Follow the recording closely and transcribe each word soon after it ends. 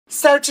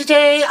So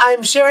today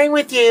I'm sharing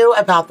with you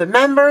about the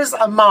Members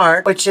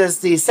Mark, which is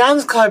the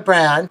Sam's Club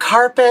brand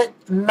carpet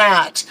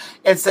mat.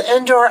 It's the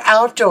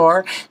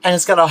indoor-outdoor, and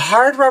it's got a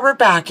hard rubber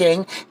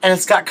backing, and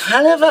it's got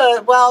kind of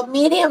a, well,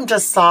 medium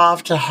to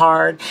soft to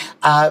hard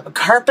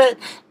carpet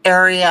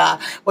area,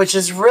 which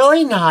is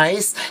really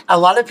nice. A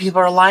lot of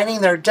people are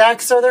lining their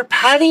decks or their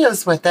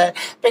patios with it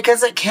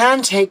because it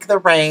can take the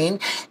rain,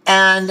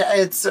 and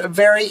it's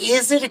very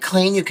easy to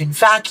clean. You can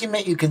vacuum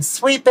it, you can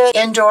sweep it,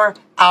 indoor,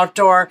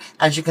 outdoor.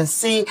 As you can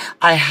see,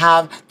 I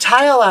have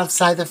tile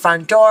outside the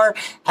front door,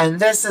 and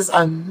this is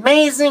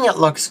amazing. It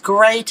looks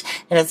great,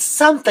 and it's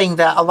something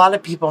that a lot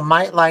of people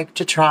might like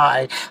to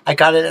try. I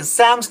got it at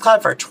Sam's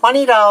Club for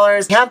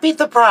 $20. Can't beat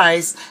the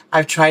price.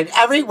 I've tried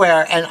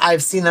everywhere, and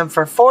I've seen them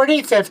for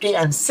 $40, $50,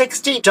 and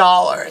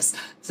 $60.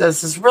 So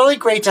this is really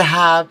great to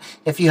have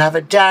if you have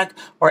a deck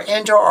or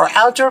indoor or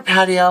outdoor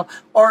patio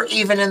or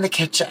even in the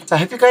kitchen. So I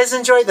hope you guys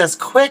enjoyed this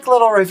quick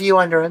little review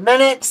under a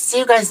minute. See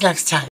you guys next time.